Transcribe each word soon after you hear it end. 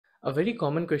A very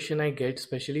common question I get,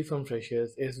 especially from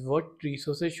freshers, is what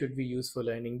resources should we use for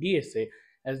learning DSA?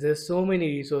 As there's so many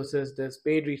resources, there's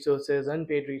paid resources,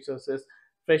 unpaid resources.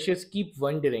 Freshers keep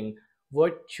wondering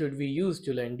what should we use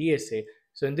to learn DSA.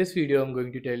 So in this video, I'm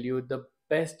going to tell you the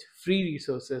best free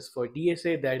resources for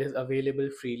DSA that is available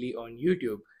freely on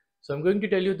YouTube. So I'm going to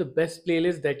tell you the best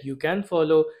playlists that you can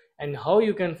follow and how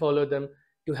you can follow them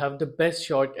to have the best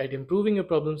shot at improving your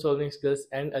problem solving skills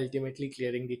and ultimately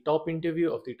clearing the top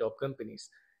interview of the top companies.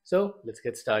 So let's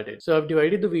get started. So I've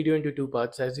divided the video into two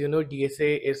parts. As you know,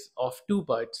 DSA is of two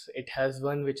parts. It has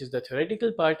one which is the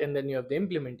theoretical part, and then you have the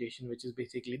implementation, which is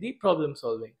basically the problem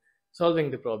solving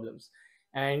the problems.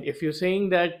 And if you're saying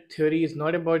that theory is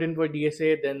not important for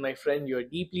DSA, then my friend, you're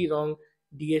deeply wrong.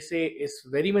 DSA is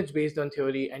very much based on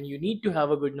theory, and you need to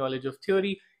have a good knowledge of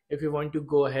theory if you want to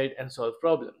go ahead and solve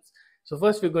problems. So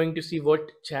first we're going to see what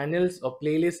channels or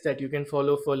playlists that you can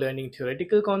follow for learning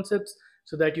theoretical concepts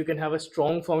so that you can have a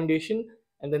strong foundation.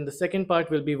 And then the second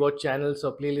part will be what channels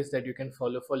or playlists that you can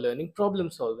follow for learning problem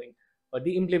solving or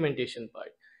the implementation part.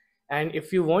 And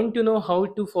if you want to know how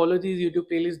to follow these YouTube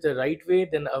playlists the right way,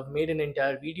 then I've made an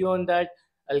entire video on that.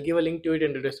 I'll give a link to it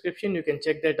in the description. You can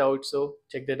check that out. So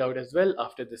check that out as well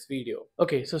after this video.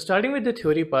 Okay, so starting with the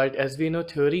theory part, as we know,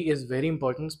 theory is very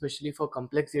important, especially for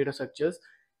complex data structures.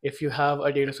 If you have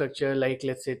a data structure like,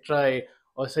 let's say, trie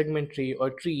or segment tree or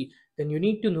tree, then you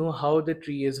need to know how the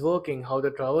tree is working, how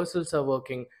the traversals are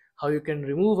working, how you can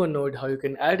remove a node, how you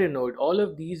can add a node. All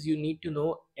of these you need to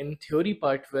know in theory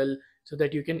part well so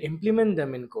that you can implement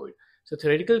them in code. So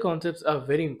theoretical concepts are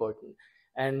very important.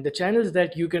 And the channels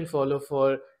that you can follow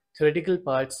for theoretical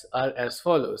parts are as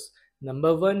follows.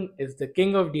 Number one is the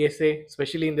king of DSA,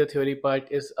 especially in the theory part,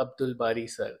 is Abdul Bari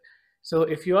sir. So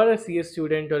if you are a CS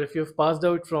student or if you've passed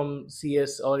out from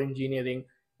CS or engineering,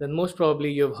 then most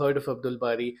probably you've heard of Abdul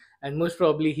Bari, and most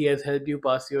probably he has helped you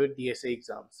pass your DSA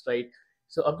exams, right?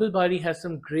 So Abdul Bari has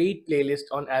some great playlist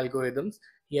on algorithms.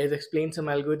 He has explained some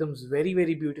algorithms very,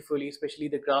 very beautifully, especially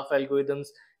the graph algorithms.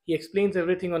 He explains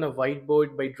everything on a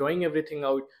whiteboard by drawing everything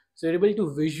out. So you're able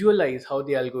to visualize how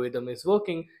the algorithm is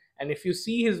working. And if you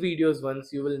see his videos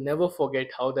once, you will never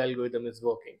forget how the algorithm is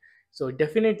working. So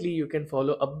definitely you can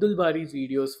follow Abdul Bari's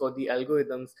videos for the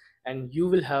algorithms and you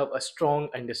will have a strong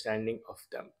understanding of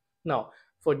them. Now,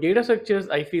 for data structures,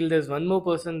 I feel there's one more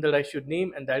person that I should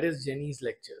name, and that is Jenny's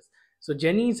lectures. So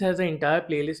Jenny's has an entire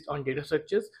playlist on data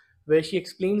structures where she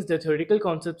explains the theoretical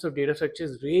concepts of data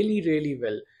structures really, really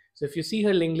well. So if you see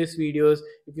her linked list videos,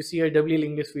 if you see her doubly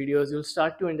linked list videos, you'll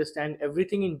start to understand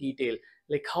everything in detail,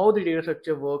 like how the data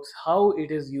structure works, how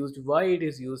it is used, why it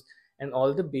is used, and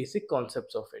all the basic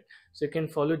concepts of it. So you can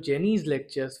follow Jenny's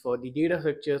lectures for the data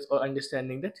structures or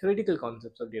understanding the theoretical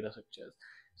concepts of data structures.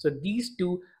 So these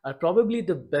two are probably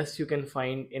the best you can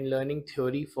find in learning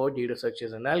theory for data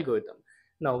structures and algorithm.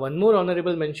 Now, one more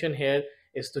honorable mention here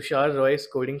is Tushar Roy's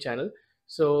coding channel.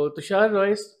 So Tushar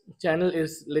Roy's channel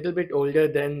is a little bit older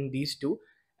than these two,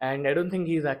 and I don't think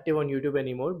he's active on YouTube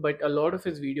anymore, but a lot of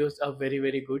his videos are very,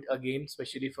 very good, again,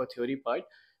 especially for theory part.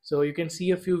 So you can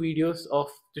see a few videos of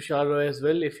Tushar Roy as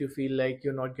well if you feel like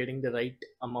you're not getting the right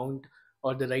amount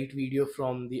or the right video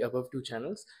from the above two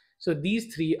channels. So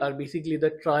these three are basically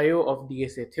the trio of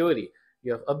DSA theory.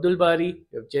 You have Abdul Bari,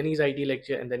 you have Jenny's IT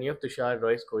lecture, and then you have Tushar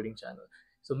Roy's coding channel.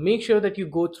 So make sure that you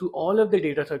go through all of the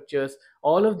data structures,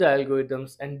 all of the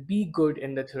algorithms, and be good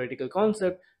in the theoretical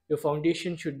concept. Your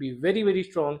foundation should be very, very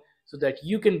strong so that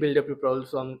you can build up your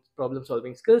problem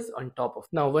solving skills on top of.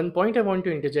 Now, one point I want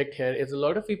to interject here is a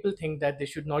lot of people think that they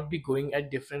should not be going at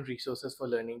different resources for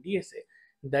learning DSA.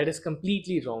 That is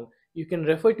completely wrong. You can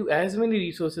refer to as many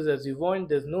resources as you want.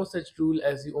 There's no such rule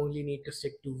as you only need to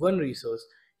stick to one resource.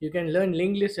 You can learn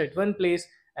linked list at one place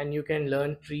and you can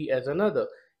learn tree as another.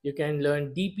 You can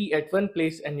learn DP at one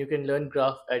place and you can learn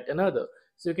graph at another.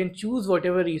 So you can choose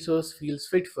whatever resource feels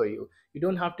fit for you. You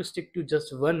don't have to stick to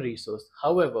just one resource.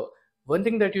 However, one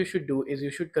thing that you should do is you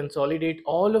should consolidate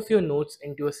all of your notes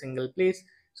into a single place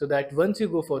so that once you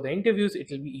go for the interviews, it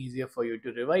will be easier for you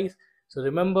to revise. So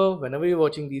remember, whenever you're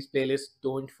watching these playlists,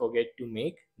 don't forget to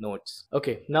make notes.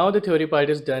 Okay, now the theory part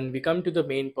is done. We come to the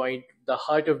main point, the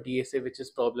heart of DSA, which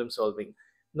is problem solving.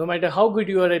 No matter how good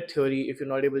you are at theory, if you're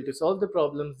not able to solve the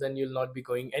problems, then you'll not be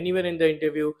going anywhere in the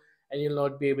interview and you'll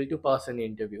not be able to pass any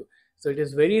interview. So it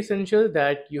is very essential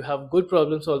that you have good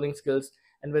problem solving skills,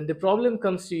 and when the problem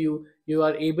comes to you, you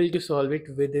are able to solve it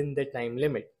within the time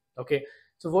limit. Okay,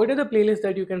 so what are the playlists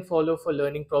that you can follow for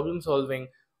learning problem solving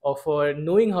or for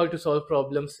knowing how to solve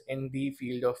problems in the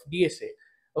field of DSA?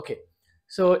 Okay,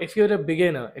 so if you're a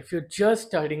beginner, if you're just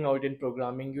starting out in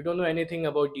programming, you don't know anything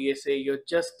about DSA, you're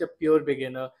just a pure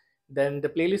beginner, then the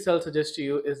playlist I'll suggest to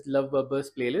you is Love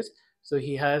Bubba's playlist. So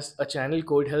he has a channel,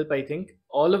 Code Help, I think.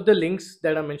 All of the links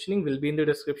that I'm mentioning will be in the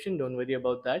description. Don't worry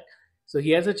about that. So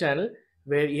he has a channel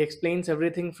where he explains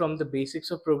everything from the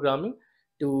basics of programming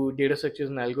to data structures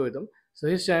and algorithm. So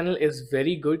his channel is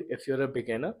very good if you're a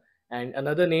beginner. And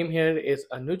another name here is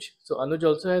Anuj. So Anuj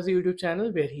also has a YouTube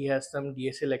channel where he has some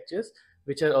DSA lectures,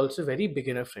 which are also very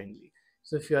beginner friendly.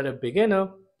 So if you are a beginner,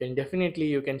 then definitely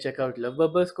you can check out Love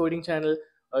Bubba's coding channel,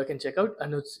 or you can check out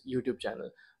Anuj's YouTube channel.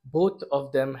 Both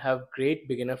of them have great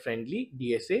beginner friendly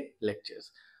DSA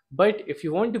lectures. But if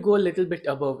you want to go a little bit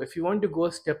above, if you want to go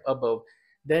a step above,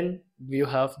 then you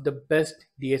have the best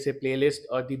DSA playlist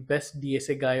or the best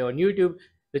DSA guy on YouTube,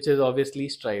 which is obviously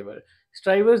Striver.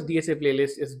 Striver's DSA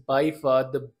playlist is by far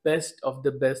the best of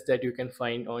the best that you can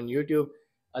find on YouTube.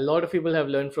 A lot of people have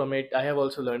learned from it. I have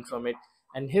also learned from it.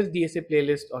 And his DSA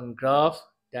playlist on graph,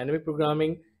 dynamic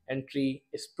programming, and tree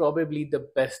is probably the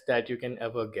best that you can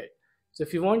ever get. So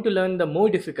if you want to learn the more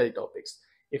difficult topics,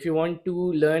 if you want to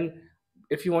learn,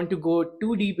 if you want to go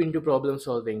too deep into problem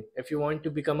solving, if you want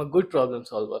to become a good problem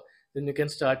solver, then you can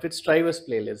start with Striver's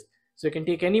playlist. So you can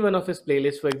take any one of his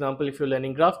playlists. For example, if you're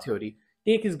learning graph theory,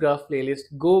 take his graph playlist,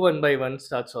 go one by one,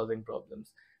 start solving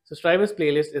problems. So Striver's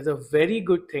playlist is a very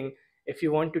good thing if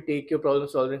you want to take your problem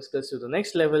solving skills to the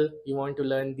next level. You want to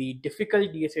learn the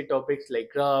difficult DSA topics like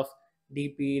graph,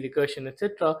 DP, recursion,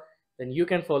 etc., then you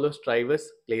can follow Striver's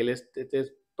playlist. It is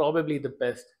probably the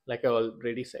best, like I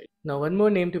already said. Now, one more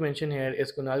name to mention here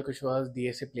is Kunal Kushwaha's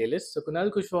DSA playlist. So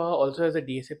Kunal Kushwaha also has a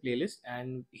DSA playlist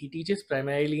and he teaches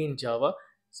primarily in Java.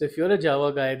 So if you're a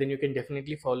Java guy, then you can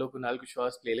definitely follow Kunal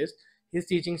Kushwaha's playlist. His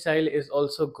teaching style is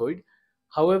also good.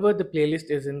 However, the playlist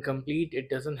is incomplete. It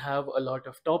doesn't have a lot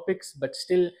of topics, but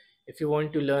still, if you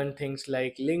want to learn things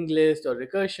like linked list or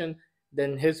recursion,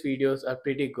 then his videos are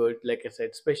pretty good, like I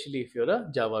said, especially if you're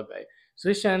a Java guy. So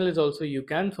his channel is also you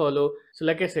can follow. So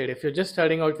like I said, if you're just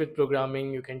starting out with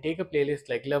programming, you can take a playlist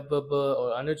like Love Bubba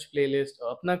or Anuj playlist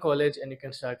or Apna College, and you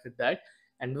can start with that.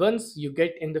 And once you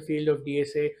get in the field of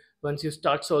DSA, once you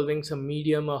start solving some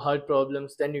medium or hard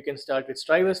problems, then you can start with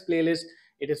Striver's playlist.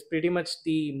 It is pretty much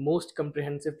the most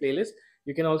comprehensive playlist.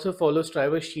 You can also follow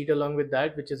Striver's sheet along with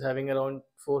that, which is having around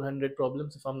 400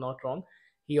 problems if I'm not wrong.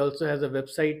 He also has a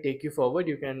website, Take You Forward.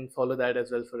 You can follow that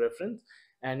as well for reference.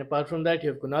 And apart from that, you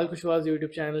have Kunal Kushwaha's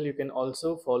YouTube channel. You can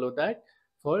also follow that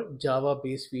for Java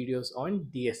based videos on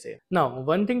DSA. Now,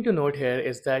 one thing to note here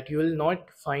is that you will not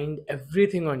find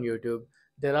everything on YouTube.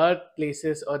 There are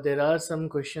places or there are some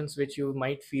questions which you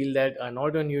might feel that are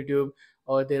not on YouTube,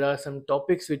 or there are some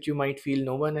topics which you might feel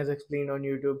no one has explained on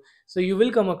YouTube. So you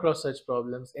will come across such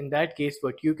problems. In that case,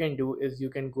 what you can do is you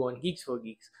can go on Geeks for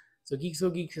Geeks. So Geeks for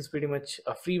Geeks is pretty much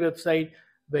a free website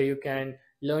where you can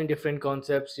learn different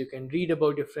concepts, you can read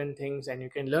about different things, and you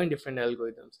can learn different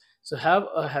algorithms. So have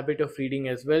a habit of reading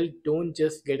as well. Don't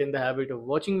just get in the habit of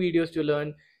watching videos to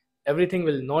learn. Everything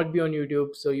will not be on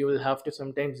YouTube, so you will have to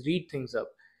sometimes read things up.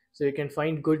 So you can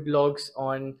find good blogs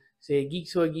on, say,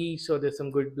 Geeks for Geeks, or there's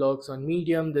some good blogs on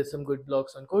Medium, there's some good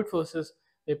blogs on Codeforces,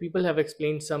 where people have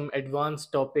explained some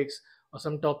advanced topics or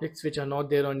some topics which are not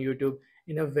there on YouTube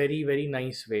in a very, very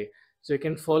nice way. So you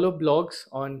can follow blogs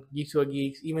on Geeks for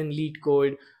Geeks, even Lead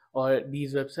Code, or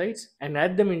these websites, and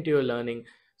add them into your learning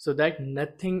so that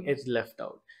nothing is left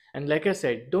out. And like I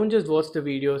said, don't just watch the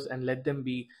videos and let them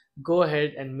be. Go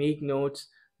ahead and make notes,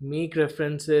 make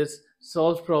references,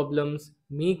 solve problems,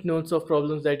 make notes of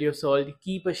problems that you've solved,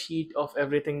 keep a sheet of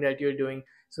everything that you're doing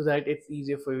so that it's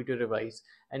easier for you to revise.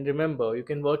 And remember, you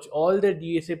can watch all the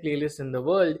DSA playlists in the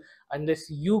world. Unless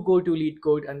you go to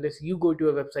LeetCode, unless you go to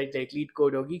a website like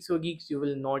LeetCode or Geeks for Geeks, you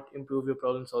will not improve your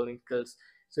problem solving skills.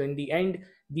 So in the end,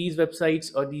 these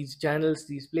websites or these channels,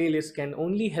 these playlists can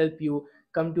only help you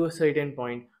come to a certain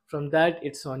point. From that,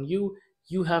 it's on you.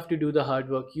 You have to do the hard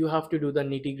work. You have to do the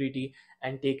nitty gritty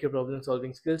and take your problem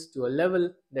solving skills to a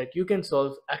level that you can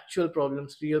solve actual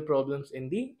problems, real problems in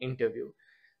the interview.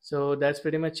 So that's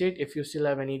pretty much it. If you still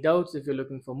have any doubts, if you're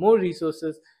looking for more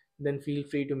resources, then feel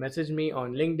free to message me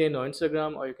on LinkedIn or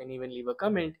Instagram, or you can even leave a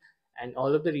comment. And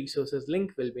all of the resources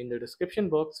link will be in the description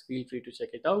box. Feel free to check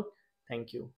it out. Thank you.